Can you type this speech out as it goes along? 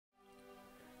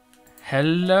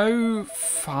Hello,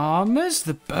 farmers.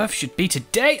 The birth should be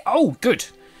today. Oh, good.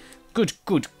 Good.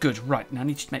 Right, now I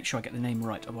need to make sure I get the name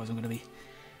right, otherwise I'm going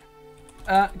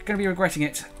to be regretting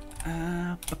it.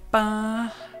 The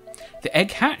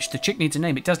egg hatched. The chick needs a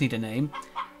name. It does need a name.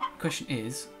 The question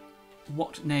is,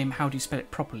 what name? How do you spell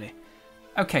it properly?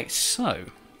 Okay, so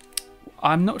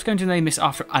I'm not going to name this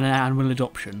after an animal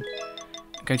adoption.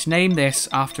 I'm going to name this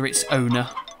after its owner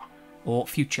or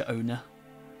future owner.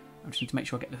 I just need to make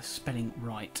sure I get the spelling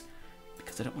right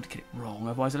because I don't want to get it wrong.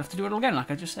 Otherwise, I'll have to do it all again, like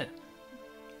I just said.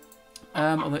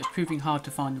 Although it's proving hard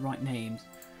to find the right names.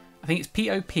 I think it's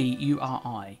Popuri,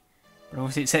 but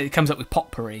obviously it comes up with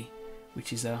potpourri,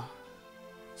 which is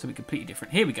something completely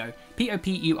different. Here we go.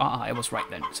 Popuri. I was right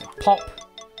then. So Popuri.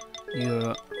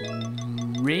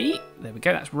 There we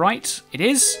go. That's right. It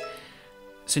is.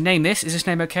 So name this. Is this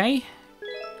name okay?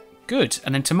 Good.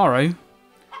 And then tomorrow,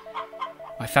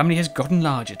 my family has gotten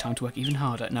larger. Time to work even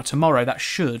harder. Now tomorrow that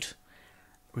should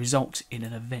result in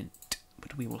an event,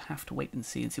 but we will have to wait and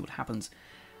see what happens.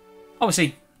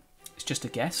 Obviously, it's just a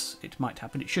guess. It might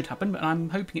happen. It should happen, but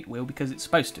I'm hoping it will because it's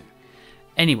supposed to.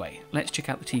 Anyway, let's check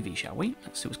out the TV, shall we?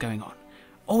 Let's see what's going on.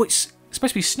 Oh, it's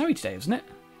supposed to be snowy today, isn't it?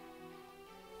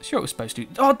 Sure it was supposed to.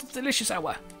 Oh, the delicious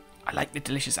hour. I like the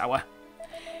delicious hour.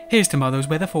 Here's tomorrow's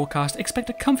weather forecast.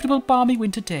 Expect a comfortable, balmy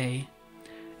winter day.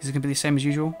 Is it going to be the same as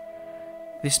usual?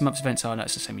 This month's events are, no,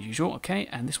 it's the same as usual. Okay,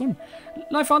 and this one.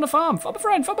 Life on a farm. Farmer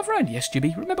friend. Yes,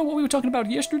 Jimmy. Remember what we were talking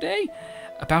about yesterday?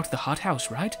 About the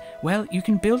hothouse, right? Well, you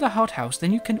can build a hothouse,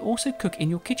 then you can also cook in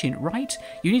your kitchen, right?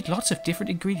 You need lots of different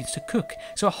ingredients to cook.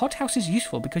 So a hothouse is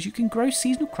useful because you can grow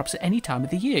seasonal crops at any time of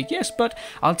the year. Yes, but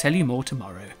I'll tell you more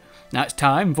tomorrow. Now it's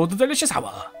time for the delicious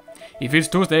hour. If it's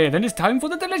Tuesday, then it's time for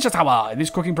the delicious hour. In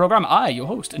this cooking program, I, your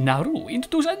host, Naru,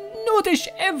 introduce a new dish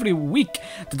every week.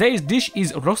 Today's dish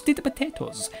is roasted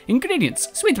potatoes. Ingredients: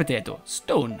 sweet potato,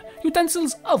 stone,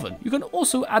 utensils, oven. You can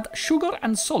also add sugar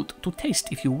and salt to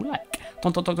taste if you like.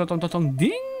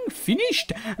 Ding,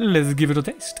 finished. Let's give it a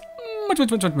taste.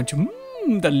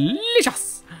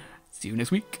 Delicious. See you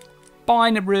next week. Bye,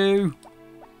 Naru.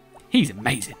 He's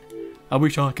amazing. I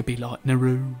wish I could be like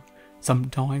Naru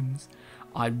sometimes.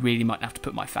 I really might have to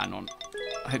put my fan on.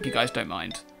 I hope you guys don't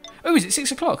mind. Oh, is it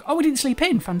 6 o'clock? Oh, we didn't sleep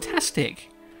in. Fantastic.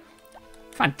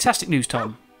 Fantastic news,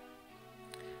 Tom.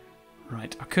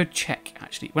 Right, I could check,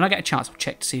 actually. When I get a chance, I'll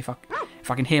check to see if I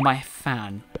can hear my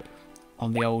fan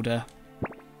on the older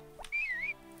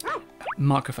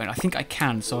microphone. I think I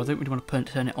can, so I don't really want to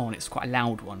turn it on. It's quite a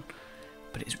loud one.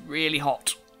 But it's really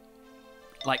hot.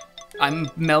 Like, I'm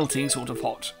melting sort of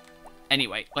hot.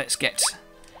 Anyway, let's get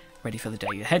ready for the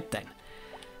day ahead then.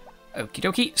 Okie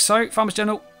dokie. So, Farmer's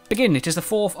Journal, begin. It is the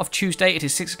 4th of Tuesday. It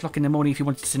is 6 o'clock in the morning. If you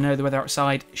wanted to know the weather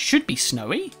outside, should be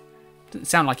snowy. Doesn't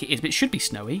sound like it is, but it should be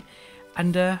snowy.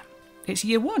 And it's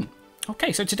year 1.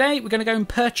 Okay, so today we're going to go and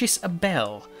purchase a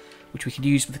bell, which we can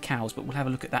use with the cows, but we'll have a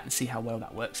look at that and see how well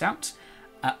that works out.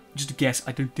 Just a guess,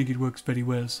 I don't think it works very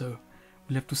well, so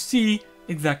we'll have to see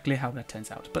exactly how that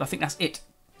turns out. But I think that's it.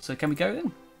 So can we go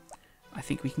then? I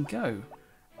think we can go.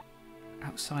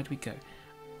 Outside we go.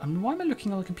 Why am I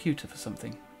looking on the computer for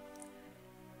something?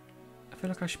 I feel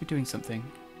like I should be doing something.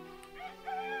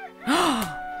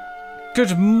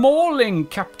 Good morning,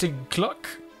 Captain Cluck.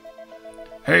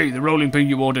 Hey, the rolling pin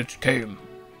you ordered came.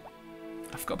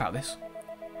 I forgot about this.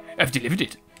 I've delivered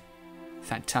it.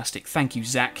 Fantastic. Thank you,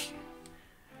 Zach.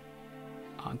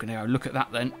 I'm going to go look at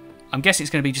that then. I'm guessing it's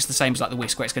going to be just the same as like the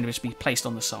whisk, where it's going to just be placed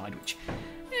on the side, which...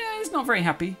 It's not very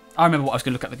happy. I remember what I was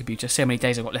going to look at the computer. See how many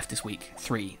days I've got left this week.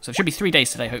 3. So it should be 3 days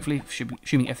today, hopefully.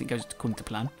 Assuming everything goes according to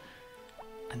plan.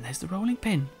 And there's the rolling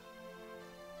pin.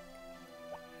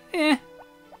 Yeah.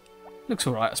 Looks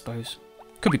alright, I suppose.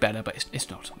 Could be better, but it's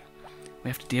not.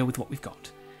 We have to deal with what we've got.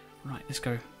 Right, let's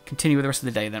go. Continue with the rest of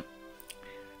the day then.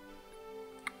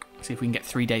 See if we can get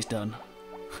 3 days done.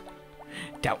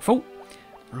 Doubtful.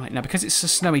 Right, now because it's a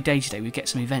snowy day today, we get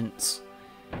some events.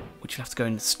 Which we'll have to go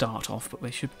and start off, but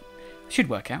they should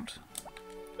work out.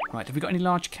 Right, have we got any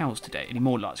large cows today? Any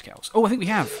more large cows? Oh, I think we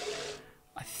have.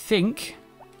 I think...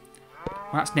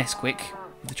 Well, that's Nesquik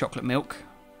with the chocolate milk.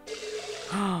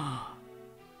 Oh,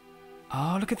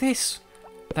 look at this.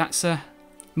 That's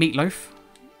Meatloaf.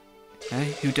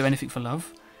 Okay, who'd do anything for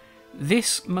love.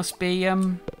 This must be...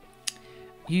 must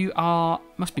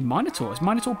be Minotaur. Is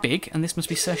Minotaur big? And this must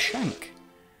be Sir Shank.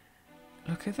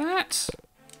 Look at that.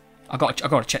 I got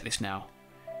to check this now.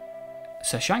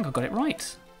 Sir Shank, I got it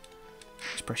right.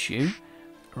 Let's press U.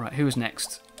 Right, who was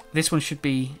next? This one should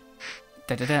be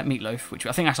Meatloaf, which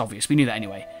I think that's obvious. We knew that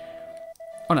anyway.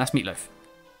 Oh no, that's Meatloaf.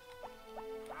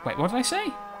 Wait, what did I say?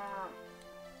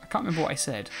 I can't remember what I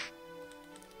said.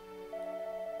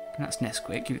 And that's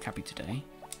Nesquik. You look happy today.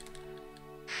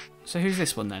 So who's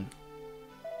this one then?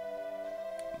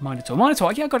 Minotaur.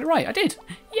 Minotaur, yeah, I got it right. I did.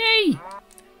 Yay!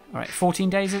 Alright, 14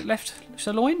 days left,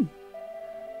 Sirloin.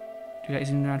 2 days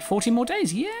in around 14 more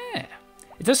days. Yeah!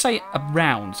 It does say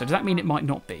around, so does that mean it might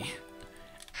not be?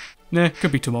 Nah,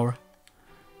 could be tomorrow.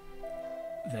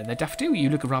 There, Daffodil. You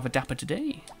look rather dapper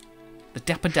today. The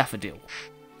Dapper Daffodil.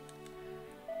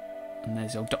 And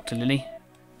there's old Dr. Lily,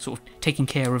 sort of taking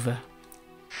care of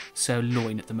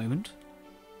Sirloin at the moment.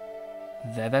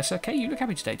 There, Sir Kay. You look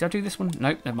happy today. Did I do this one?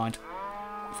 Nope, never mind.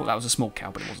 I thought that was a small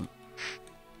cow, but it wasn't.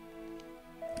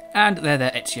 And there,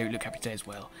 Ezio. You look happy today as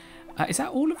well. Is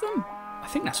that all of them? I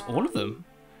think that's all of them.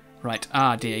 Right.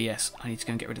 Ah, dear, yes. I need to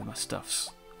go and get rid of my stuffs.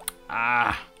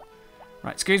 Ah.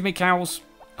 Right, excuse me, cows.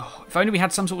 Oh, if only we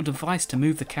had some sort of device to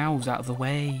move the cows out of the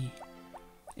way.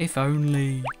 If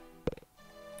only.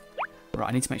 Right,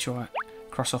 I need to make sure I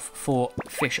cross off 4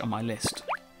 fish on my list.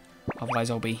 Otherwise,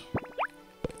 I'll be...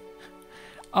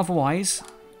 Otherwise...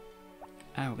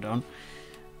 Hold on.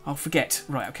 I'll forget.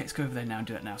 Right, okay, let's go over there now and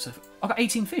do it now. So I've got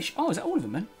 18 fish. Oh, is that all of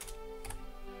them then?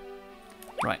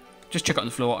 Right, just chuck it on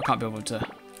the floor. I can't be able to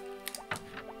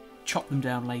chop them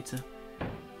down later.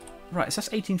 Right, so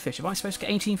that's 18 fish. Am I supposed to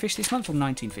get 18 fish this month or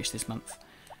 19 fish this month?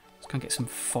 Let's go and get some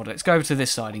fodder. Let's go over to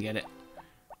this side and get it.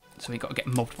 So we've got to get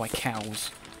mobbed by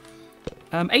cows.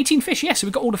 18 fish, yes, so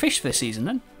we've got all the fish for this season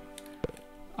then.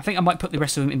 I think I might put the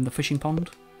rest of them in the fishing pond.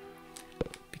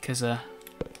 Because I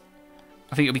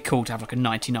think it would be cool to have like a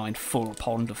 99 full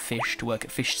pond of fish to work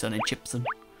at Fish Sun and Chipson.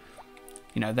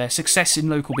 You know, their success in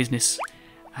local business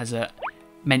has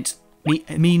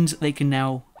means they can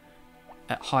now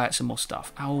hire some more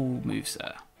stuff. I'll move,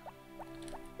 sir.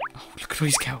 Oh, look at all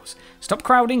these cows. Stop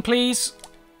crowding, please.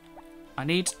 I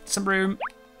need some room.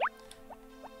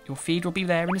 Your feed will be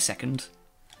there in a second.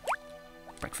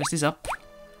 Breakfast is up.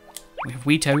 We have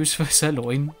Weetos for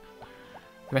Sirloin.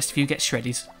 The rest of you get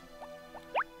shreddies.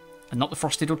 And not the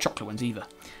frosted or chocolate ones either.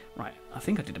 Right, I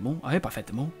think I did them all. I hope I fed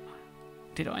them all.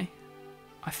 Did I?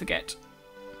 I forget.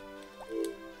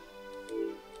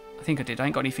 I think I did. I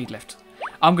ain't got any feed left.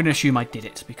 I'm going to assume I did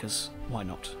it, because why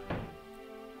not?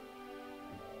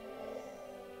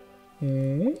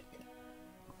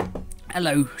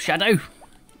 Hello, Shadow.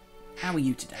 How are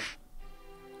you today?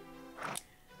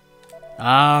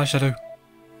 Ah, Shadow.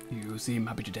 You seem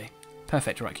happy today.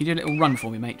 Perfect. Right, can you do a little run for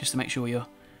me, mate, just to make sure you're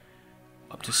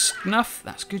up to snuff?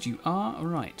 That's good, you are. All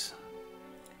right.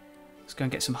 Let's go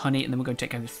and get some honey, and then we're going to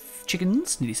take care of the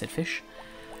chickens. Nearly said fish.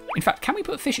 In fact, can we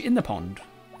put fish in the pond?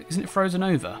 Isn't it frozen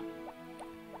over?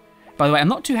 By the way, I'm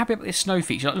not too happy about this snow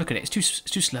feature. Like, look at it. It's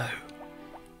too slow.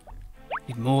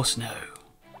 Need more snow.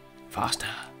 Faster.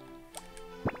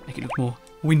 Make it look more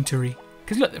wintry.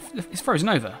 Because look, it's frozen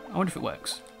over. I wonder if it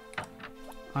works.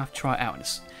 I'll have to try it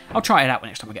out. I'll try it out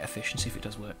next time I get a fish and see if it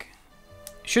does work.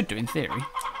 It should do in theory.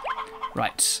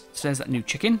 Right, so there's that new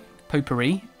chicken.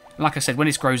 Potpourri. And like I said, when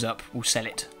this grows up, we'll sell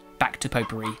it back to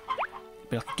Potpourri. It'll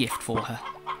be like a gift for her.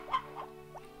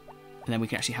 And then we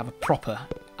can actually have a proper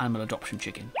animal adoption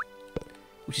chicken.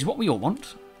 Which is what we all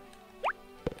want.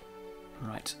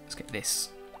 Right, let's get this.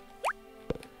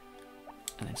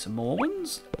 And then some more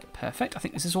ones. Perfect. I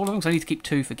think this is all of them, because I need to keep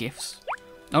 2 for gifts.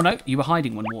 Oh no, you were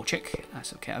hiding one, War Chick.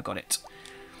 That's okay, I got it.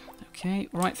 Okay,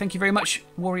 right, thank you very much,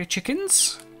 Warrior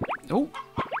Chickens. Oh,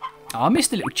 I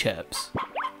missed the little chirps.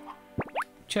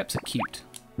 Chirps are cute.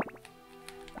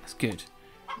 That's good.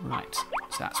 Right,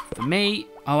 so that's for me.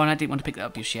 Oh, and I didn't want to pick that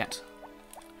up just yet.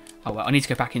 Oh well, I need to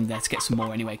go back in there to get some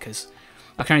more anyway, because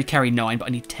I can only carry 9, but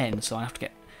I need 10, so I'll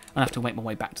have to make my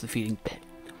way back to the feeding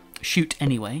chute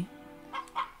anyway.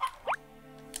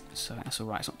 So that's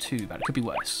alright, it's not too bad. It could be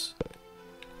worse.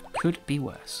 Could be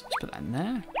worse. Let's put that in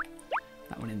there.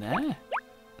 That one in there.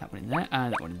 That one in there.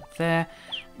 And that one in there.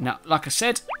 Now, like I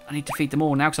said, I need to feed them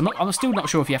all now, because I'm still not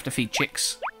sure if you have to feed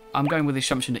chicks. I'm going with the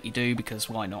assumption that you do, because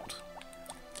why not?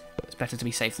 It's better to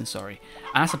be safe than sorry.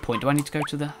 And that's the point. Do I need to go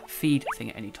to the feed thing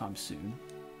at any time soon?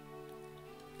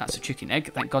 That's a chicken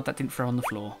egg. Thank God that didn't throw on the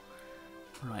floor.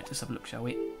 Right, let's have a look, shall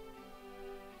we?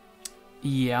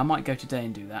 Yeah, I might go today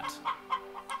and do that.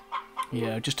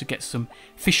 Yeah, just to get some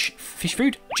fish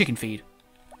food, chicken feed.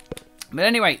 But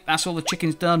anyway, that's all the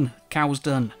chickens done, cows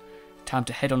done. Time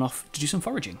to head on off to do some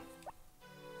foraging.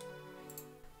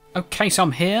 Okay, so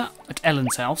I'm here at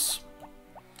Ellen's house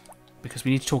because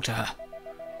we need to talk to her.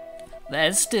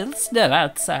 There's still snow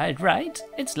outside, right?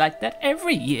 It's like that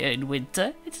every year in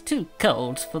winter. It's too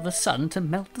cold for the sun to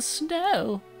melt the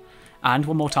snow. And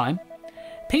one more time.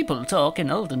 People talk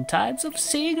in olden times of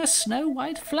seeing a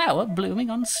snow-white flower blooming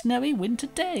on snowy winter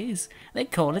days. They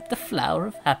call it the flower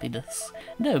of happiness.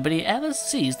 Nobody ever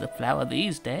sees the flower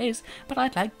these days, but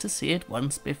I'd like to see it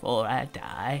once before I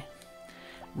die.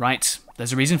 Right,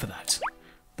 there's a reason for that.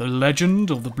 The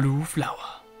legend of the blue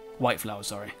flower. White flower,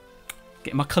 sorry.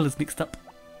 Getting my colours mixed up.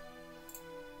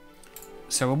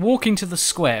 So we're walking to the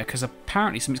square because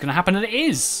apparently something's going to happen, and it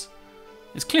is!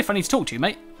 It's Cliff, I need to talk to you,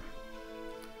 mate.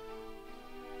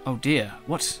 Oh dear,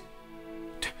 what?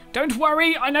 Don't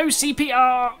worry, I know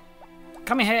CPR!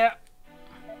 Come here.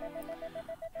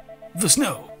 The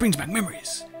snow brings back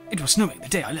memories. It was snowing the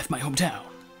day I left my hometown.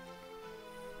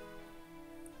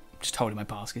 Just holding my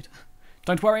basket.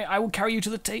 Don't worry, I will carry you to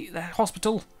the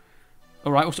hospital.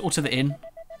 Alright, or to the inn.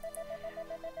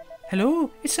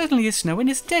 Hello, it certainly is snowing,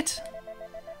 isn't it?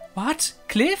 What?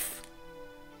 Cliff?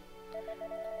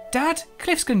 Dad,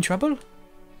 Cliff's got in trouble.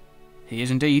 He is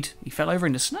indeed. He fell over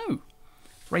in the snow,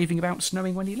 raving about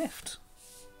snowing when he left.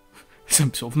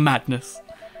 Some sort of madness.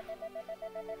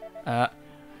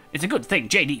 It's a good thing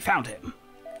JD found him.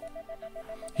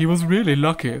 He was really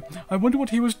lucky. I wonder what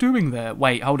he was doing there.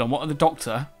 Wait, hold on. What are the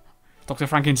doctor, Dr.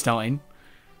 Frankenstein,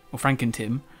 or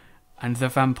Frankentim, and the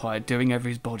vampire doing over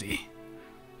his body?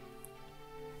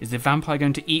 Is the vampire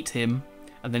going to eat him,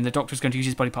 and then the doctor's going to use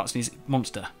his body parts in his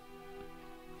monster?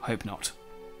 I hope not.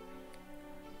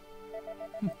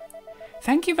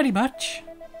 Thank you very much.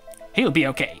 He'll be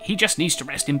okay. He just needs to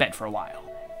rest in bed for a while.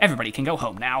 Everybody can go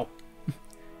home now.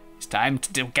 It's time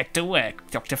to get to work,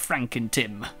 Dr.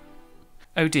 Frankentim.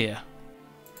 Oh dear.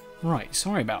 Right,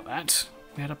 sorry about that.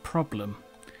 We had a problem.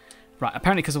 Right,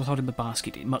 apparently because I was holding the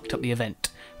basket, it mucked up the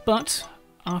event. But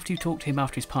after you talk to him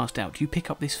after he's passed out, you pick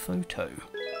up this photo.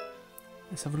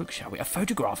 Let's have a look, shall we? A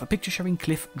photograph, a picture showing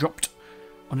Cliff dropped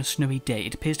on a snowy day.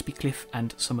 It appears to be Cliff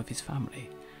and some of his family.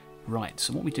 Right,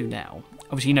 so what we do now,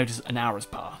 obviously you notice an hour has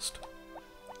passed.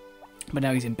 But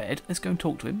now he's in bed. Let's go and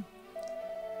talk to him.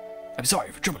 I'm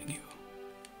sorry for troubling you.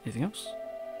 Anything else?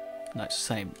 No, it's the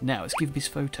same. Now, let's give him his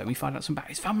photo and we find out something about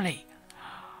his family.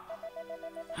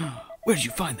 Where did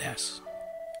you find this?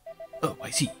 Oh,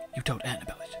 I see. You told Anne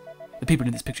about it. The people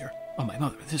in this picture are my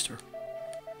mother and sister.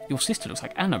 Your sister looks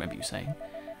like Anne, I remember you saying.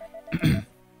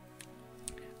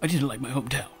 I didn't like my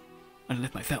hometown, and I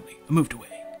left my family and moved away.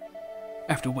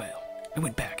 After a while, I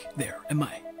went back there, and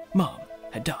my mom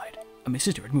had died, and my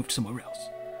sister had moved somewhere else.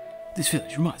 This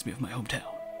village reminds me of my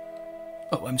hometown.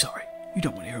 Oh, I'm sorry. You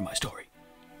don't want to hear my story.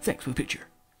 Thanks for the picture.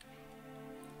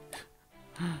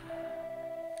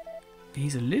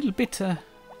 He's a little bit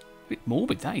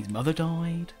morbid, that. His mother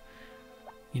died.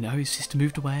 You know, his sister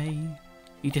moved away.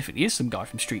 He definitely is some guy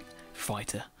from Street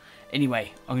Fighter.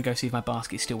 Anyway, I'm going to go see if my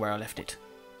basket's still where I left it.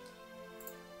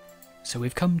 So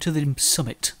we've come to the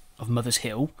summit of Mother's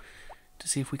Hill to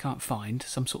see if we can't find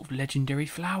some sort of legendary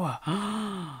flower.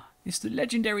 Ah, it's the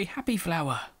legendary happy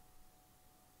flower.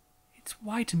 It's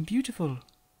white and beautiful.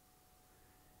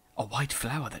 A white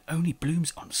flower that only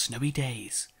blooms on snowy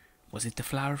days. Was it the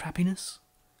flower of happiness?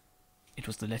 It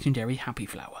was the legendary happy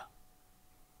flower.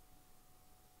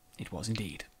 It was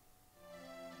indeed.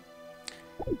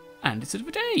 And it's a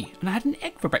day, and I had an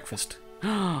egg for breakfast.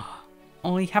 Ah,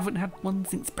 I haven't had one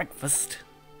since breakfast.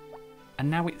 And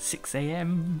now it's 6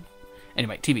 AM.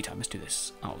 Anyway, TV time, let's do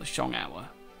this. Oh, the Shong Hour.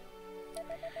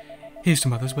 Here's to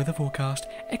Mother's weather forecast.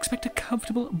 Expect a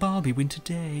comfortable Barbie winter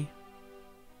day.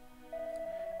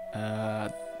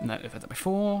 No, I've had that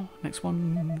before. Next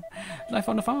one. Life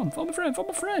on the farm. For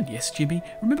my friend. Yes, Jimmy.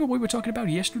 Remember what we were talking about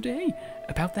yesterday?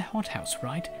 About the hothouse,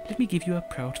 right? Let me give you a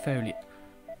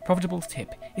profitable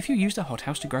tip. If you use the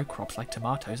hothouse to grow crops like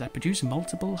tomatoes that produce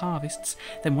multiple harvests,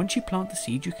 then once you plant the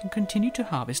seed, you can continue to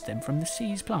harvest them from the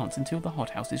seed's plants until the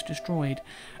hothouse is destroyed.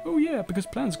 Oh yeah, because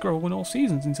plants grow in all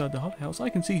seasons inside the hothouse. I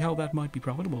can see how that might be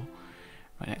profitable.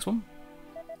 Right, next one.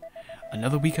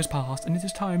 Another week has passed, and it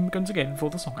is time once again for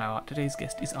the song hour. Today's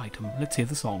guest is Item. Let's hear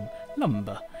the song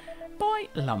Lumber by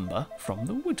Lumber from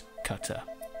the Woodcutter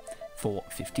for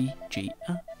 50G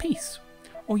a piece.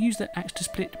 Or use the axe to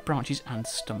split branches and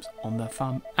stumps on the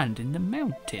farm and in the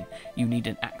mountain. You need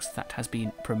an axe that has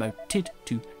been promoted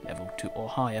to level 2 or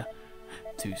higher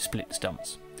to split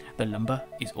stumps. The lumber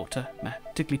is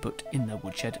automatically put in the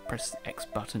woodshed. Press the X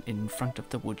button in front of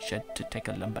the woodshed to take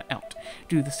a lumber out.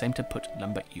 Do the same to put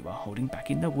lumber you are holding back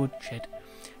in the woodshed.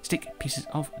 Stick pieces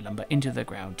of lumber into the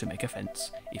ground to make a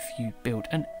fence. If you build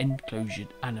an enclosure,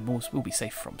 animals will be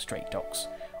safe from stray dogs.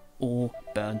 Or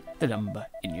burn the lumber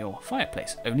in your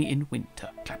fireplace, only in winter.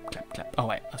 Clap, clap, clap. Oh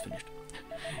wait, that's finished.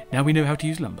 Now we know how to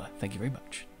use lumber. Thank you very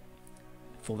much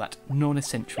for that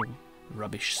non-essential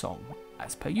rubbish song,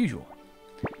 as per usual.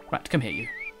 Right, come here you.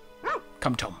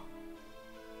 Come Tom.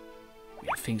 We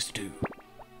have things to do.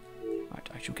 Right,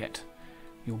 I shall get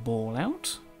your ball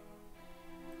out.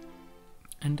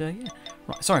 And yeah,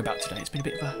 right. Sorry about today. It's been a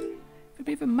bit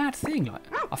of a mad thing. Like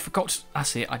I forgot.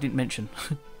 That's it. I didn't mention.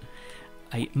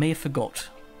 I may have forgot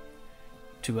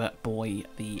to buoy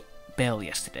the bell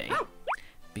yesterday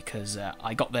because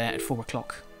I got there at 4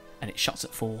 o'clock and it shuts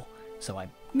at 4. So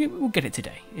we'll get it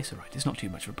today. It's all right. It's not too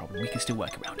much of a problem. We can still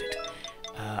work around it.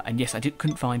 And yes, I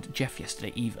couldn't find Jeff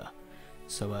yesterday either.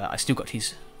 So I still got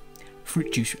his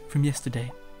fruit juice from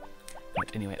yesterday. Right.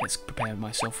 Anyway, let's prepare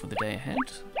myself for the day ahead.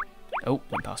 Oh,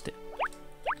 went past it.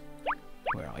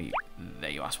 Where are you? There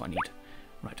you are, that's what I need.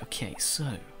 Right, okay,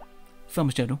 so...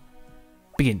 Farmer's Journal.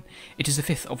 Begin. It is the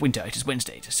 5th of winter. It is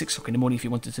Wednesday. It is 6 o'clock in the morning if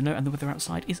you wanted to know, and the weather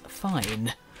outside is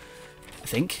fine. I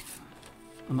think.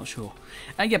 I'm not sure.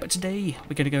 Yeah, but today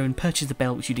we're going to go and purchase the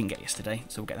bell, which you didn't get yesterday,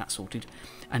 so we'll get that sorted.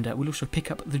 And we'll also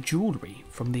pick up the jewellery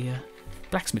from the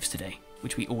blacksmiths today,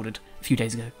 which we ordered a few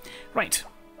days ago. Right,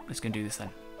 let's go and do this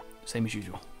then. Same as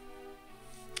usual.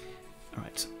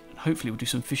 Alright. Hopefully we'll do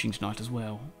some fishing tonight as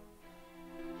well.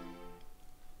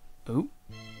 Oh.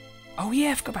 Oh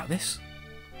yeah, I forgot about this.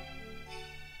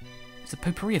 It's the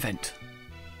potpourri event.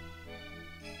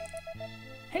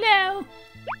 Hello!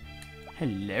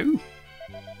 Hello?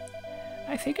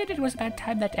 I figured it was about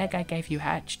time that egg I gave you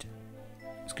hatched.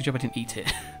 It's a good job I didn't eat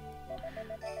it.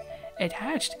 It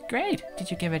hatched? Great! Did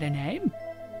you give it a name?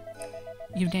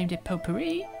 You named it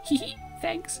Potpourri? Hehe,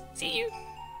 thanks. See you!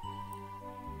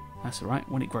 That's alright.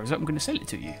 When it grows up, I'm going to sell it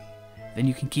to you. Then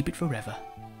you can keep it forever.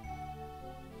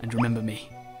 And remember me.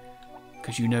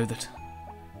 Because you know that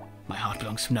my heart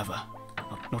belongs to another.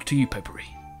 Not to you, Potpourri.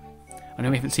 I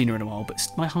know we haven't seen her in a while, but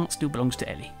my heart still belongs to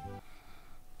Ellie.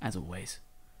 As always.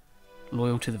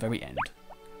 Loyal to the very end.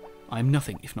 I am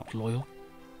nothing if not loyal.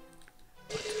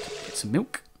 Right, get some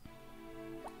milk.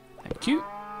 Thank you.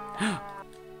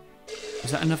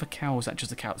 Is that another cow, or is that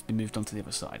just a cow that's been moved onto the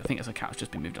other side? I think it's a cow that's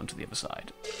just been moved onto the other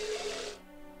side.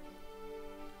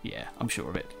 Yeah, I'm sure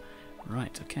of it.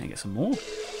 Right, okay, get some more.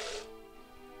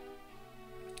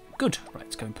 Good. Right,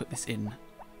 let's go and put this in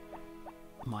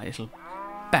my little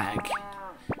bag.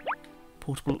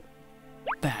 Portable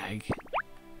bag.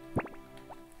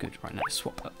 Good, right, now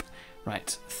swap up.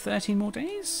 Right, 13 more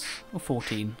days? Or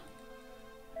 14?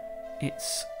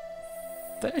 It's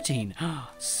 13.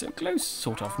 So close.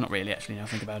 Sort of. Not really, actually, now I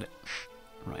think about it.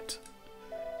 Right.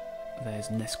 There's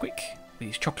Nesquik with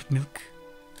his chocolate milk.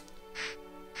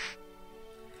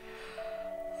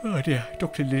 Oh dear,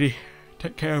 Dr. Lily.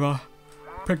 Take care of our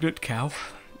pregnant cow.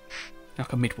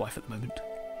 Like a midwife at the moment.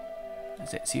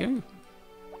 There's Ezio.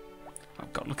 Oh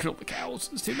God, look at all the cows.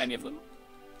 There's too many of them.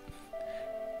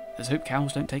 Let's hope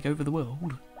cows don't take over the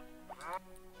world.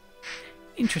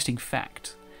 Interesting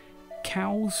fact.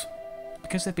 Cows,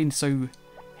 because they've been so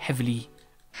heavily,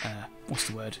 what's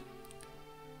the word?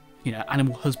 You know,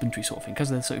 animal husbandry sort of thing. Because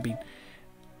they've sort of been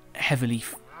heavily,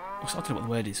 I don't know what the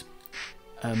word is.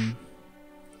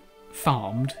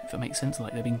 Farmed, if that makes sense.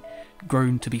 Like they've been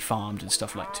grown to be farmed and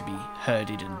stuff, like to be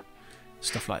herded and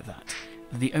stuff like that.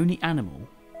 They're the only animal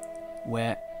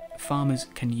where farmers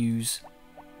can use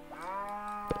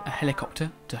a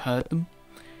helicopter to herd them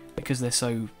because they're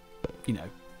so, you know,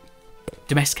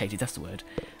 domesticated, that's the word.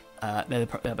 They're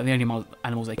the only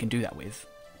animals they can do that with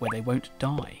where they won't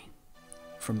die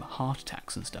from heart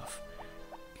attacks and stuff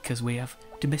because we have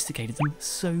domesticated them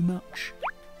so much.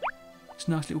 It's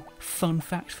a nice little fun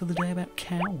fact for the day about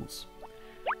cows.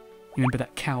 You remember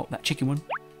that chicken one,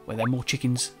 where there are more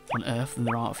chickens on Earth than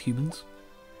there are of humans?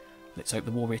 Let's hope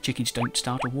the warrior chickens don't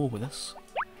start a war with us,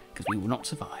 because we will not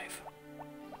survive.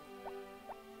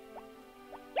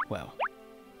 Well,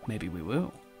 maybe we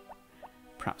will.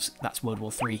 Perhaps that's World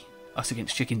War III, us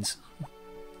against chickens.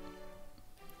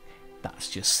 That's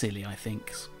just silly, I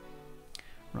think.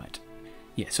 Right.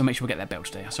 Yeah, so make sure we get that bell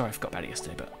today. Sorry I forgot about it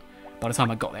yesterday, but by the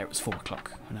time I got there it was 4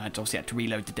 o'clock, and I obviously had to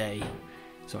reload the day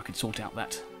so I could sort out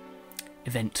that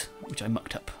event, which I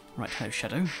mucked up. Right, hello,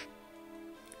 Shadow.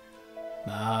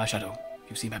 Ah, Shadow,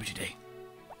 you seem happy today.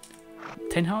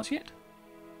 10 hearts yet?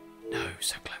 No,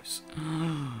 so close.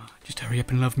 Just hurry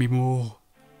up and love me more.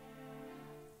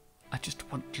 I just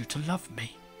want you to love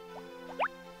me.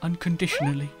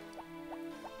 Unconditionally.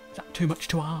 Is that too much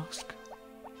to ask?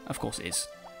 Of course it is.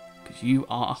 Because you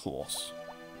are a horse.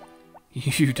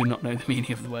 You do not know the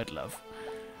meaning of the word love.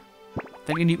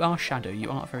 Then again, you are Shadow. You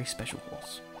are a very special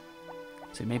horse.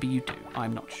 So maybe you do.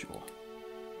 I'm not sure.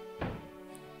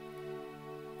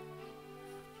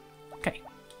 Okay.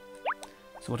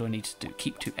 So what do I need to do?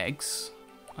 Keep 2 eggs.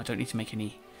 I don't need to make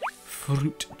any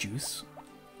fruit juice.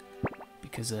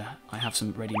 Because I have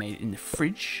some ready-made in the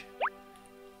fridge.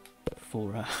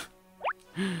 For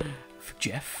for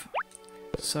Jeff.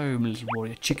 So, my little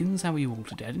warrior chickens, how are you all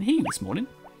today? I didn't hear you this morning.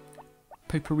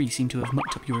 Potpourri seemed to have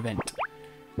mucked up your event.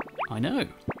 I know.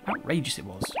 Outrageous it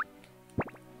was.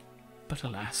 But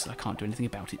alas, I can't do anything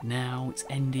about it now. It's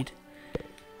ended.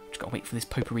 Just got to wait for this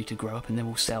Potpourri to grow up and then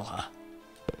we'll sell her.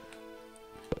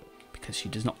 Because she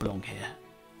does not belong here.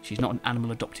 She's not an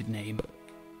animal adopted name.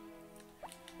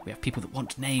 We have people that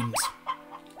want names.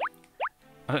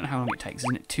 I don't know how long it takes.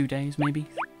 Isn't it 2 days, maybe?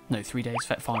 No, 3 days.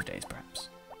 5 days, perhaps.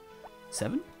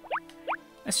 7?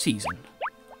 A season.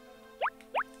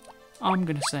 I'm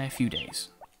going to say a few days.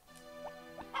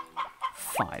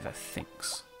 5, I think.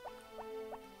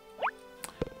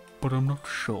 But I'm not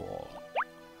sure.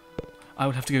 I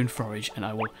will have to go and forage, and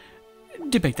I will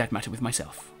debate that matter with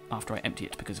myself after I empty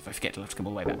it, because if I forget, I'll have to come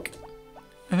all the way back.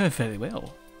 Very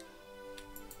well.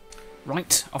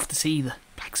 Right, off to see the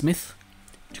blacksmith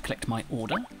to collect my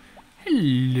order.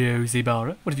 Hello,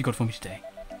 Zebara. What have you got for me today?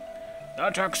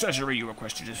 That accessory you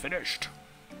requested is finished.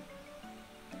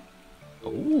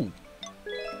 Oh.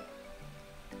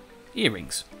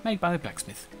 Earrings, made by the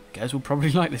blacksmith. Girls will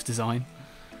probably like this design.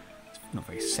 It's not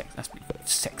very that's pretty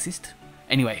sexist.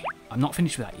 Anyway, I'm not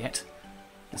finished with that yet.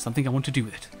 There's something I want to do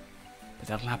with it. But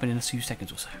that'll happen in a few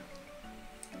seconds or so.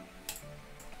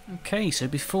 Okay, so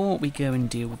before we go and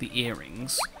deal with the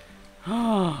earrings...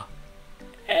 Ah,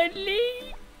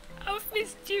 Ellie! I've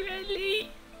missed you, Ellie!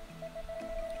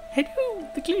 hello!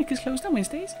 The clinic is closed on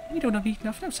Wednesdays. We don't have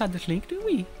enough outside the clinic, do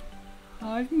we?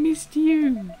 I've missed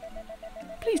you.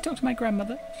 Please talk to my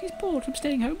grandmother. She's bored from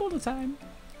staying home all the time.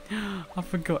 I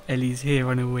forgot Ellie's here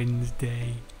on a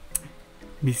Wednesday.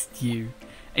 Missed you.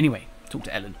 Anyway, talk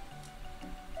to Ellen.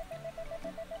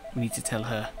 We need to tell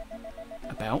her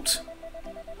about...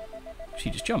 She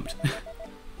just jumped.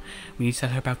 We need to tell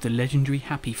her about the legendary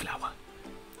happy flower.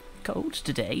 Cold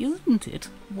today, isn't it?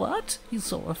 What? You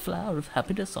saw a flower of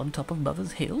happiness on top of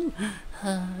Mother's Hill?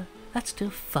 That's too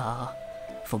far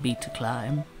for me to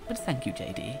climb. But thank you,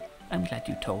 JD. I'm glad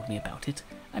you told me about it.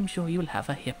 I'm sure you'll have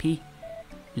a happy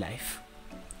life.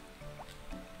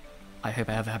 I hope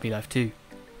I have a happy life too.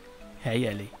 Hey,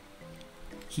 Ellie.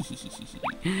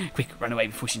 Quick, run away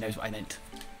before she knows what I meant.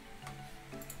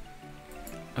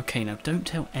 Okay, now don't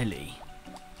tell Ellie,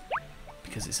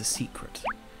 because it's a secret.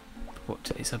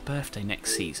 But it's her birthday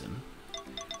next season,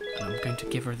 and I'm going to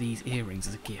give her these earrings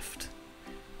as a gift.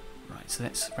 Right, so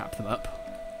let's wrap them up.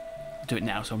 I'll do it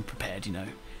now so I'm prepared, you know.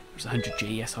 There's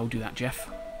 100G, yes, I'll do that, Jeff.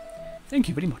 Thank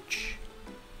you very much.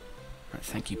 Right,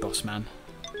 thank you, boss man.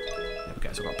 There we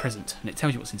go, so I've got a present, and it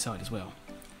tells you what's inside as well.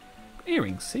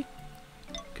 Earrings, see?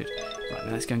 Good. Right,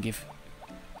 now let's go and give...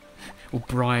 We'll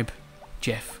bribe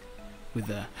Jeff with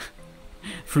the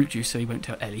fruit juice so he won't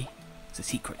tell Ellie. It's a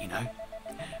secret, you know.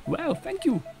 Wow, thank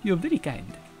you. You're very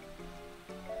kind.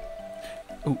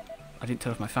 Oh, I didn't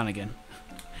turn off my fan again.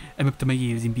 I'm up to my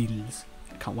ears in beetles.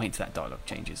 I can't wait until that dialogue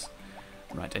changes.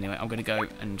 Right, anyway, I'm going to go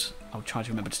and I'll try to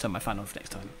remember to turn my fan off next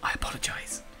time. I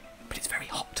apologise, but it's very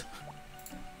hot.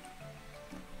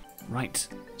 Right,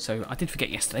 so I did forget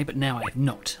yesterday, but now I have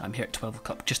not. I'm here at 12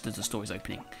 o'clock, just as the store is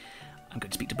opening. I'm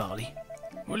going to speak to Barley.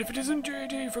 Well, if it isn't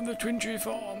JD from the Twin Tree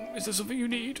Farm, is there something you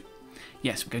need?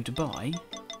 Yes, we're going to buy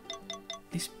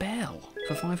this bell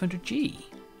for 500G.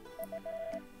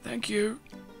 Thank you.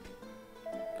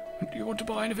 Do you want to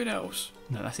buy anything else?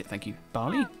 No, that's it, thank you.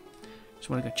 Barley? Just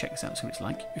want to go check this out, see what it's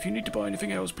like. If you need to buy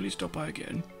anything else, please stop by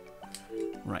again.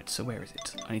 Right, so where is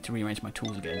it? I need to rearrange my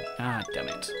tools again. Ah, damn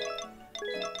it.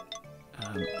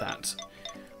 That.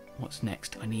 What's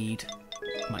next? I need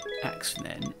my axe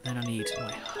then I need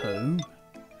my hoe,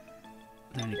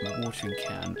 then I need my watering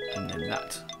can, and then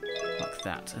that, like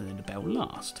that, and then the bell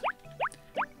last.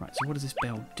 Right, so what does this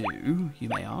bell do, you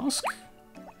may ask?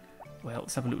 Well,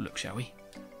 let's have a little look, shall we?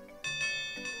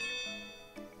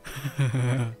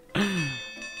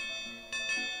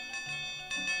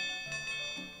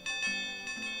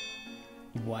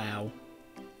 Wow.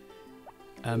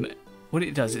 What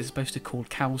it does is it's supposed to call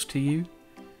cows to you.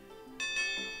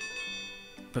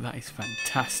 But that is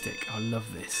fantastic. I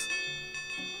love this.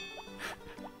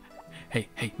 Hey,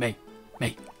 May.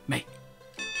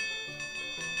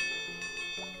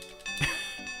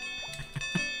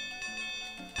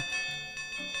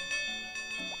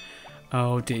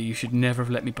 Oh dear, you should never have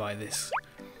let me buy this.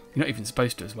 You're not even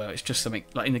supposed to as well. It's just something,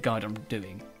 like in the guide I'm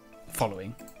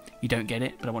following. You don't get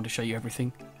it, but I want to show you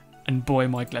everything. And boy,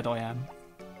 am I glad I am.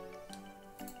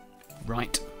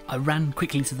 Right, I ran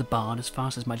quickly to the barn as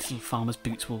fast as my little farmer's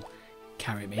boots will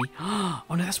carry me. Oh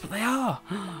no, that's what they are!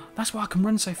 That's why I can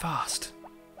run so fast.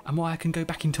 And why I can go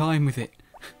back in time with it.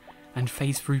 And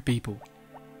phase through people.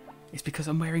 It's because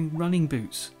I'm wearing running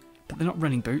boots. But they're not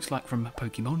running boots like from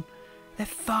Pokemon. They're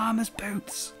farmer's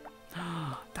boots.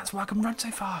 That's why I can run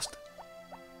so fast.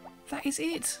 That is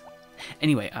it.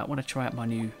 Anyway, I want to try out my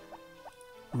new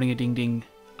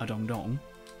ring-a-ding-ding-a-dong-dong.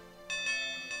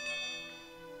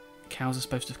 Cows are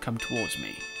supposed to come towards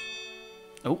me.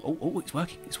 Oh, it's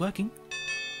working. It's working.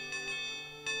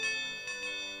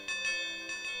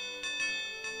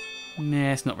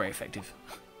 Nah, it's not very effective.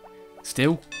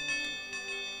 Still,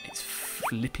 it's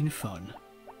flipping fun.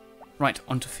 Right,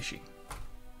 on to fishing.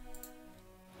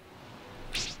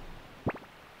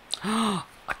 I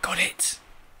got it!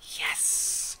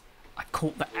 Yes! I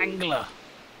caught the angler.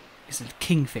 It's a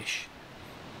kingfish.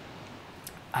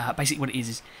 Basically what it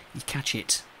is you catch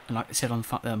it, and like I said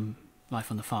on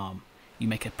Life on the Farm, you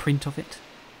make a print of it,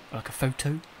 like a photo,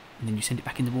 and then you send it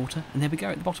back in the water, and there we go,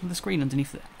 at the bottom of the screen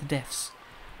underneath the defs.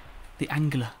 The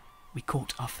angler. We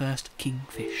caught our first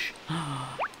kingfish.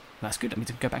 That's good, that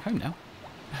means I can go back home now.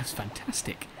 That's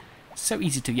fantastic. So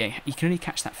easy to, yeah, you can only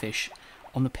catch that fish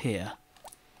on the pier,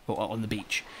 or on the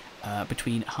beach,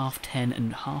 between 10:30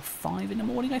 and 5:30 in the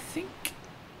morning, I think.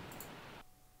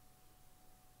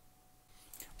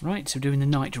 Right, so we're doing the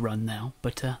night run now,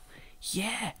 but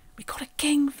yeah, we got a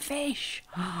kingfish!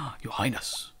 Your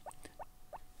Highness.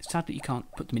 It's sad that you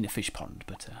can't put them in a fish pond,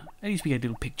 but at least we get a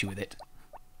little picture with it.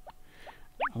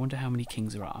 I wonder how many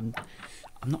kings there are.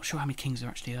 I'm not sure how many kings there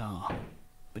actually are.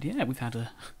 But yeah, we've had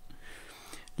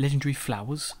legendary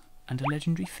flowers and a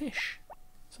legendary fish.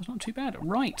 So it's not too bad.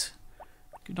 Right.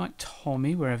 Good night,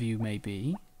 Tommy, wherever you may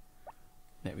be.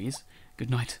 There he is. Good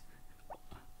night,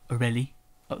 Aurelie,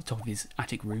 at the top of his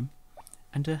attic room.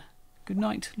 And good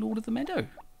night, Lord of the Meadow,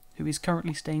 who is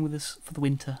currently staying with us for the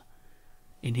winter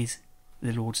in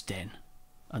the Lord's Den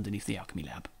underneath the alchemy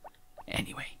lab.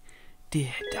 Anyway,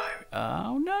 dear diary.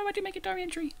 Oh no, I didn't make a diary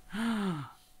entry.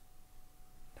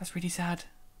 That's really sad.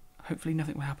 Hopefully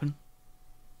nothing will happen.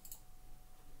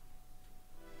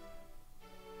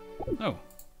 Oh.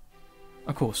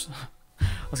 Of course. I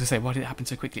was going to say, why did it happen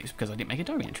so quickly? It's because I didn't make a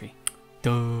diary entry.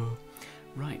 Duh.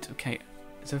 Right, okay.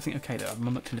 Is everything okay though? I've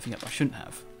mucked anything up I shouldn't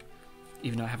have.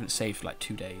 Even though I haven't saved for like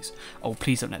 2 days. Oh,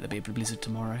 please don't let there be a blizzard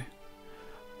tomorrow.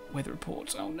 Weather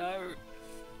reports. Oh no.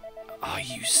 Oh,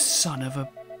 you son of a...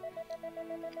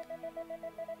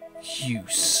 You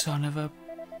son of a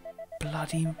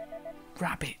bloody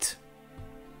rabbit.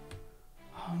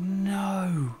 Oh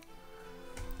no.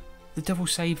 The double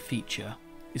save feature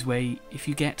is where if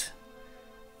you get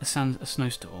a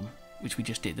snowstorm, which we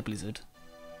just did, the blizzard,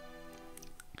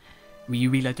 where you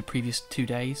reload the previous 2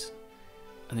 days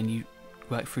and then you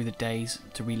work through the days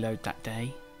to reload that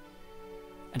day.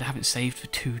 And I haven't saved for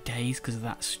 2 days because of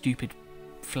that stupid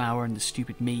flower and the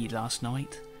stupid me last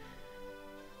night.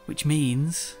 Which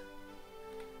means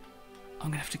I'm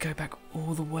going to have to go back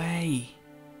all the way.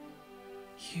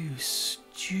 You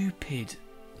stupid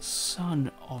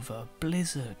son of a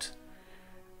blizzard.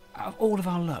 Out of all of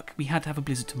our luck, we had to have a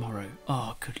blizzard tomorrow.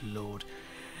 Oh, good lord.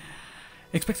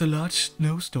 Expect a large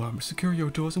snowstorm. Secure your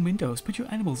doors and windows. Put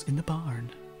your animals in the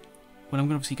barn. Well,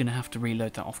 I'm obviously going to have to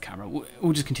reload that off camera.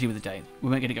 We'll just continue with the day. We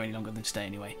won't get to go any longer than today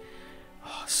anyway.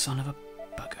 Oh, son of a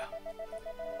bugger.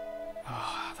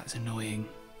 Oh, that's annoying.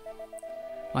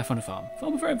 Life on a farm.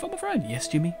 Farmer friend. Yes,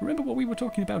 Jimmy. Remember what we were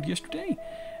talking about yesterday?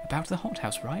 About the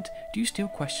hothouse, right? Do you still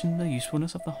question the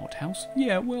usefulness of the hothouse?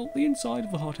 Yeah, well, the inside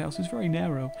of the hothouse is very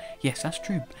narrow. Yes, that's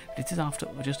true, but it is after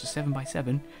just a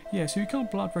 7x7. Yeah, so you can't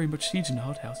plant very much seeds in a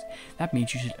hothouse. That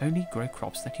means you should only grow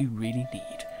crops that you really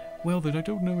need. Well, then I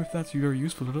don't know if that's very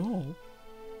useful at all.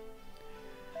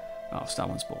 Oh, Star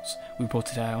One Sports. We report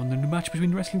today on the match between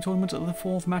the wrestling tournament of the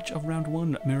 4th match of round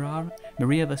 1,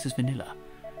 Maria versus Vanilla.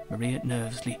 Maria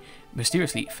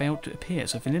mysteriously failed to appear,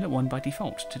 so Vanilla won by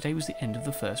default. Today was the end of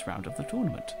the first round of the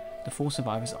tournament. The 4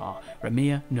 survivors are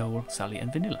Ramia, Noel, Sally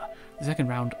and Vanilla. The second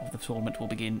round of the tournament will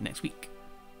begin next week.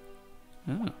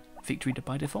 Oh, victory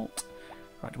by default.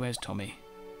 Right, where's Tommy?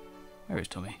 Where is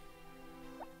Tommy?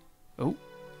 Oh,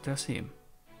 did I see him?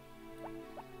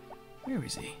 Where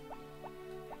is he?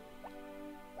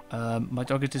 My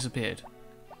dog has disappeared.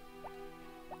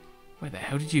 Where the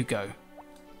hell did you go?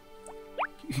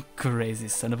 You crazy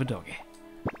son of a doggy.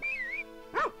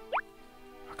 I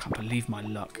can't believe my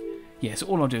luck. Yeah, so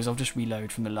all I'll do is I'll just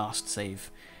reload from the last save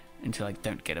until I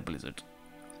don't get a blizzard.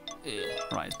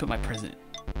 Right, let's put my present.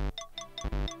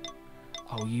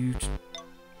 Oh,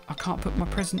 I can't put my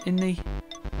present in the...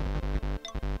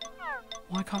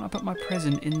 Why can't I put my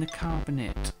present in the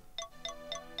cabinet?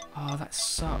 Oh, that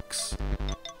sucks.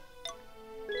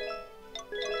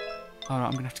 Alright,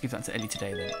 I'm going to have to give that to Ellie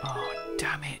today then. Oh,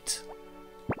 damn it.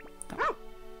 That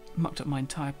mucked up my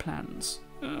entire plans.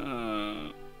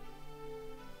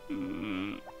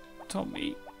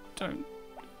 Tommy, don't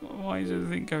Why is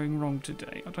everything going wrong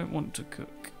today? I don't want to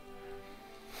cook.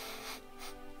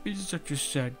 It's such a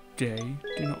sad day.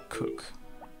 Do not cook.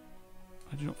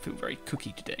 I do not feel very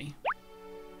cooky today.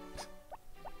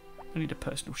 I need a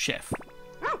personal chef.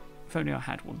 If only I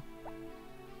had one.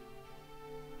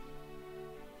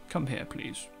 Come here,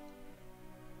 please.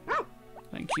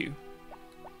 Thank you.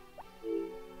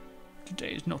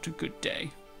 Today is not a good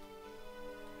day.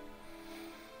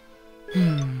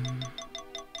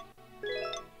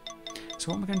 So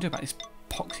what am I going to do about this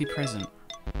poxy present?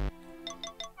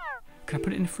 Can I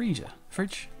put it in the freezer?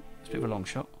 Fridge? It's a bit of a long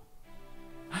shot.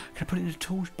 Can I put it in a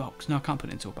tools box? No, I can't put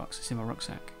it in a tool box. It's in my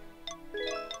rucksack.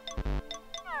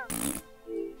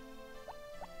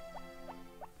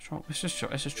 Let's just try.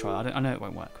 Let's just try. I know it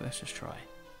won't work, but let's just try.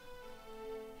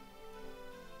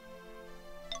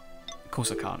 Of course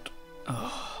I can't.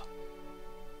 Ugh.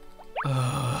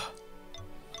 Ugh.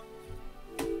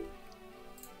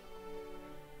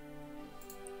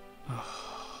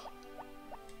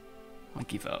 I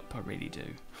give up, I really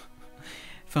do.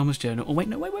 Farmer's Journal. Oh wait,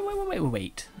 no, wait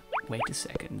a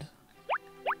second.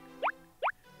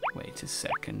 Wait a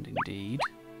second, indeed.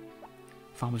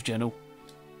 Farmer's Journal.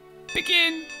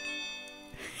 Begin!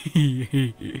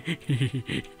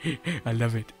 I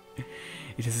love it.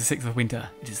 It is the 6th of winter.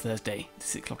 It is Thursday. It's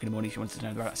 6 o'clock in the morning. If you wanted to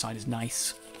know the weather outside is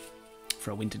nice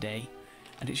for a winter day.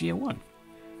 And it's year 1.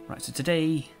 Right, so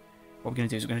today, what we're going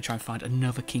to do is we're going to try and find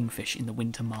another kingfish in the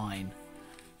winter mine.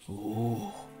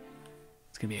 Ooh.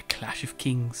 It's going to be a clash of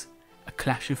kings. A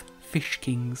clash of fish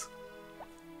kings.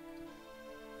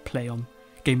 Play on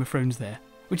Game of Thrones there.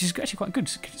 Which is actually quite good,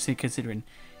 considering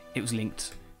it was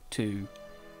linked to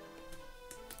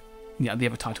the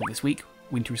other title this week,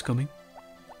 Winter is Coming.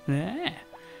 Yeah.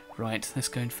 Right, let's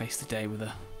go and face the day with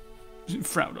a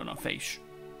frown on our face.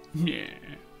 Yeah.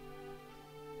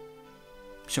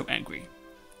 So angry.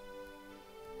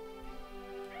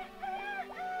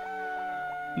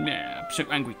 Yeah, so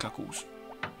angry, Cuckles.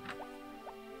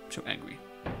 So angry.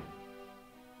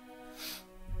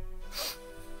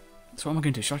 So what am I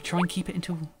going to do? Should I try and keep it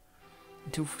until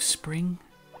spring?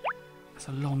 That's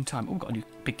a long time. Oh, we've got a new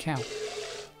big cow.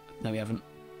 No, we haven't.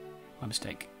 My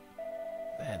mistake.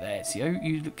 There, Ezio.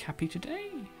 You look happy today.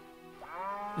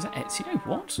 Is that Ezio?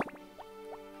 What?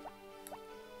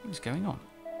 What is going on?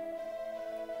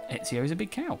 Ezio is a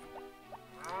big cow.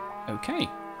 Okay,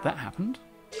 that happened.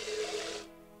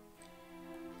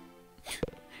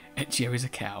 Ezio is a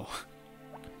cow.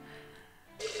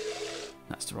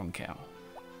 That's the wrong cow.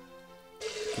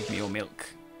 Give me your milk,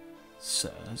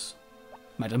 sirs.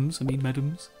 Madams, I mean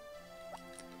madams.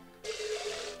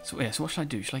 So yeah, so what should I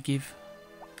do? Should I give...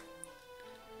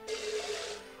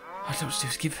 I don't know what to do.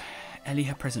 Is give Ellie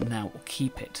her present now or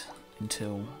keep it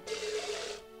until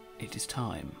it is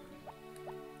time.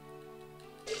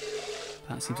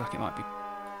 That seems like it might be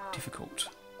difficult.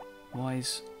 Why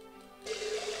is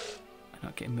I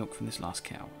not getting milk from this last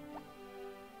cow?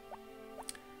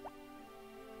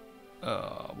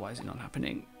 Why is it not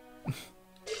happening?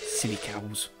 Silly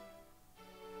cows.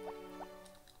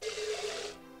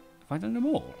 Have I done them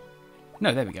all?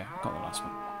 No, there we go. Got the last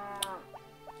one.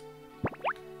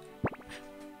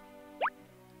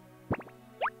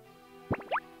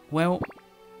 Well,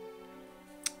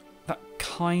 that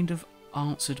kind of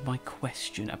answered my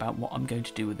question about what I'm going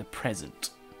to do with the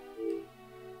present.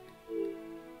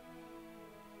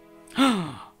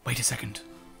 Wait a second.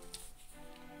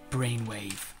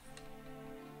 Brainwave.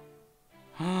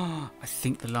 I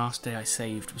think the last day I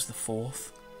saved was the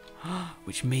 4th,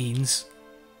 which means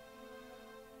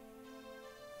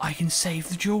I can save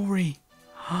the jewellery.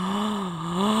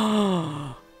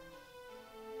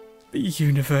 The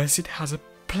universe, it has a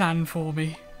plan for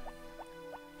me.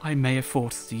 I may have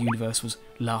thought that the universe was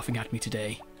laughing at me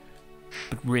today,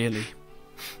 but really,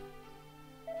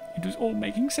 it was all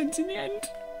making sense in the end.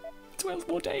 12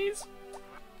 more days.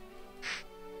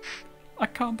 I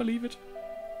can't believe it.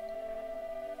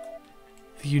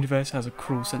 The universe has a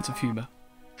cruel sense of humour.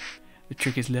 The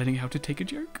trick is learning how to take a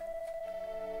joke.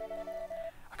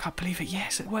 I can't believe it.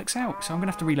 Yes, it works out. So I'm going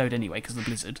to have to reload anyway because of the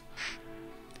blizzard.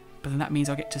 But then that means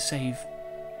I get to save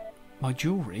my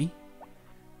jewellery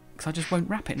because I just won't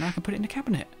wrap it and I can put it in the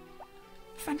cabinet.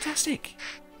 Fantastic.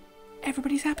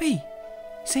 Everybody's happy.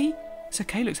 See? So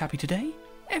Kay looks happy today.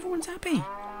 Everyone's happy.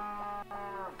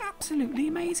 Absolutely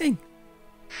amazing.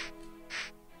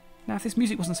 Now, if this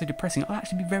music wasn't so depressing, I'd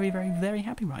actually be very, very, very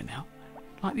happy right now.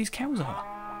 Like these cows are.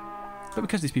 But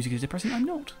because this music is depressing, I'm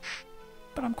not.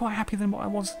 But I'm quite happier than what I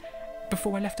was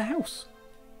before I left the house.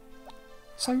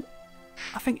 So,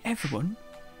 I think everyone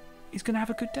is going to have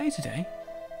a good day today.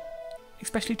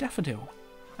 Especially Daffodil.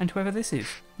 And whoever this is.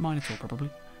 Minotaur,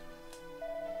 probably.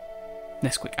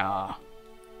 Nesquik, ah.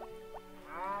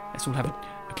 Let's all have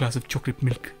a glass of chocolate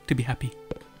milk to be happy.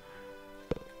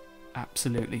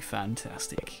 Absolutely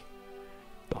fantastic.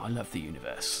 Oh, I love the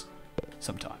universe.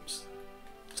 Sometimes.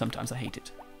 Sometimes I hate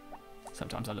it.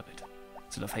 Sometimes I love it.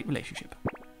 It's a love-hate relationship.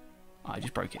 I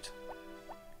just broke it.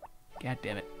 God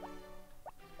damn it.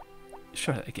 Let's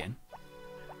try that again.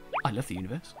 I love the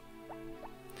universe.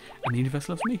 And the universe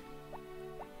loves me.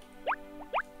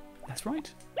 That's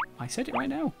right. I said it right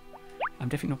now. I'm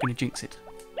definitely not going to jinx it.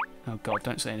 Oh god,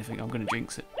 don't say anything. I'm going to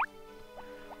jinx it.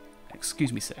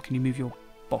 Excuse me, sir. Can you move your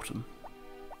bottom?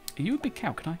 Are you a big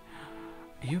cow? Can I?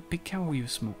 Are you a big cow or are you a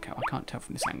small cow? I can't tell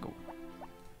from this angle.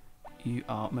 You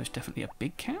are most definitely a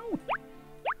big cow.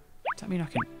 Does that mean I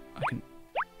can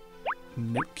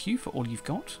milk you for all you've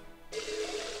got?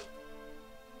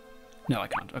 No, I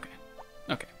can't. Okay.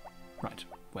 Okay. Right.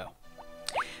 Well.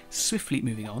 Swiftly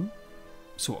moving on.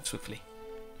 Sort of swiftly.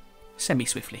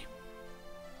 Semi-swiftly.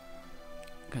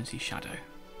 Go and see Shadow.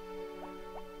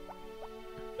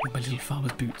 With my little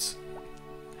farmer's boots.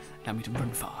 Allow me to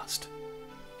run fast.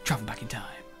 Travel back in time.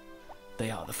 They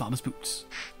are the farmer's boots.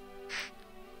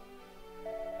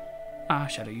 Ah,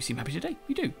 Shadow, you seem happy today.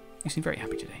 You do. You seem very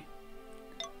happy today.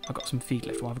 I've got some feed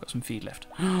left. Why have I got some feed left?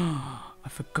 I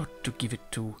forgot to give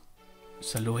it to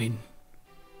Saloin.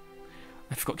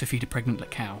 I forgot to feed a pregnant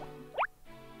cow.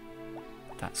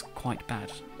 That's quite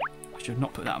bad. I should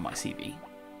not put that on my CV.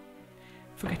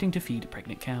 Forgetting to feed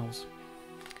pregnant cows.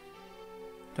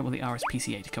 Don't want the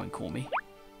RSPCA to come and call me.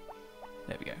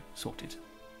 There we go. Sorted.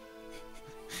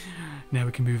 Now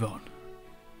we can move on.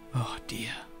 Oh dear.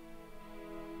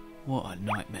 What a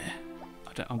nightmare.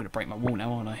 I'm going to break my wall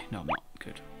now, aren't I? No, I'm not.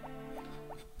 Good.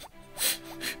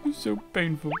 It's so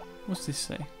painful. What's this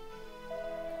say?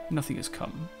 Nothing has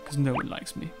come, because no one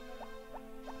likes me.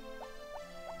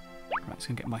 Right, so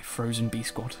I'm going to get my frozen bee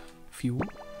squad fuel.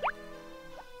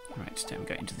 Right, now we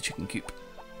go into the chicken coop.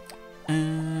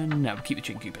 No, we'll keep the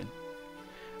chicken coop in.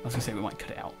 I was going to say we might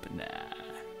cut it out, but nah.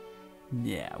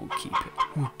 Yeah, we'll keep it.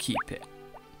 We'll keep it.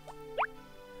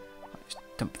 Right, just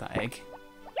dump that egg.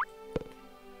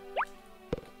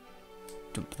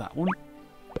 Dump that one.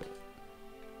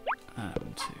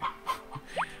 And two.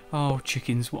 Oh,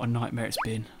 chickens, what a nightmare it's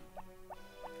been.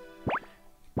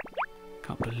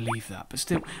 Can't believe that, but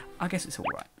still, I guess it's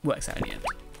alright. Works out in the end.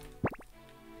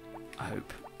 I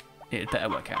hope. It'd better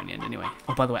work out in the end anyway.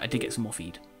 Oh, by the way, I did get some more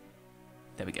feed.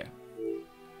 There we go.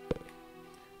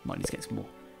 Might need to get some more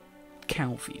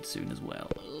cow feed soon as well.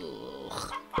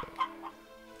 Ugh.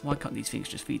 Why can't these things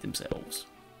just feed themselves?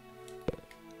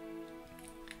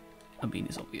 I mean,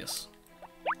 it's obvious.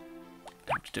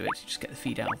 How to do it, you just get the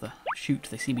feed out of the chute.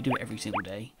 They see me do it every single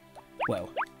day. Well,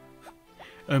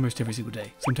 almost every single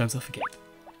day. Sometimes I forget.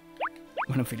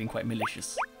 When I'm feeling quite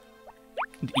malicious.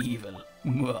 And evil.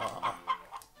 Mwah.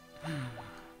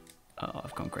 Oh,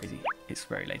 I've gone crazy. It's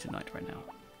very late at night right now.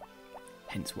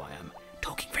 Hence why I'm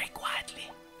talking very quietly.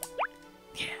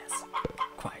 Yes,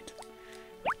 quiet.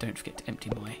 But don't forget to empty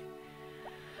my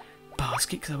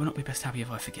basket, because I will not be best happy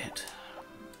if I forget.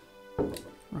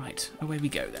 Right, away we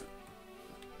go then.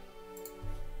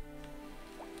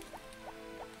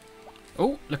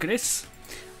 Oh, look at this.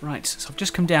 Right, so I've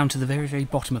just come down to the very, very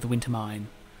bottom of the winter mine.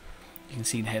 You can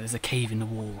see in here there's a cave in the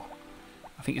wall.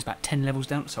 I think it's about 10 levels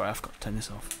down. Sorry, I forgot to turn this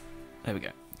off. There we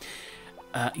go.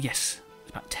 Yes,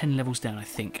 it's about 10 levels down, I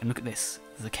think. And look at this.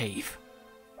 There's a cave.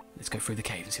 Let's go through the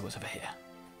cave and see what's over here.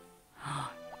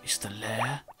 It's the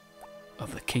lair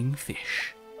of the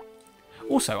kingfish.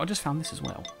 Also, I just found this as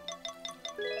well.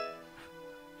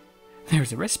 There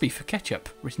is a recipe for ketchup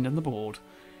written on the board.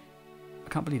 I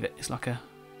can't believe it. It's like a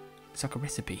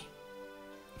recipe.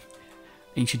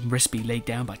 Ancient recipe laid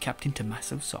down by Captain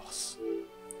Tommaso Sauce.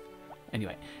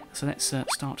 Anyway, so let's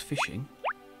start fishing,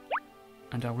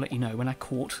 and I'll let you know when I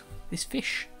caught this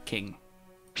fish king.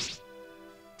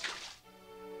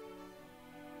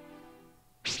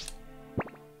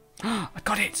 I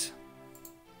got it!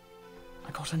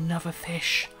 I got another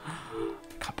fish. I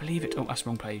can't believe it. Oh, that's the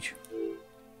wrong page.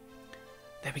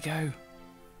 There we go.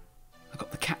 I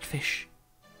got the catfish.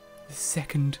 The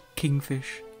second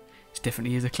kingfish. It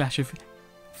definitely is a clash of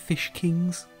fish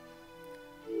kings.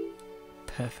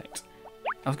 Perfect.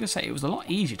 I was going to say it was a lot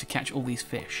easier to catch all these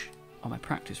fish on my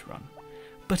practice run.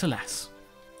 But alas.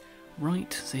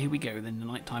 Right, so here we go then. The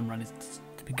nighttime run is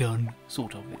begun,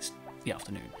 sort of. It's the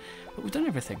afternoon. But we've done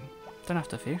everything. Don't have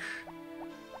to fish.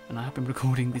 And I have been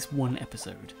recording this one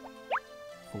episode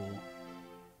for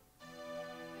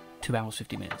 2 hours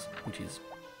 50 minutes, which is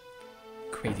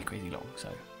crazy, crazy long. So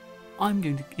I'm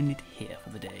going to end it here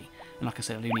for the day. And like I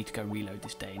said, I do need to go reload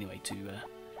this day anyway to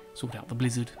sort out the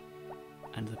blizzard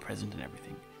and the present and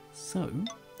everything. So,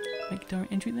 make a diary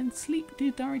entry, then sleep.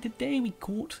 Dear diary, today we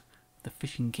caught the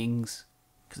fishing kings,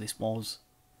 because this was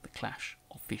the clash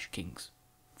of fish kings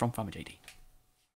from Farmer JD.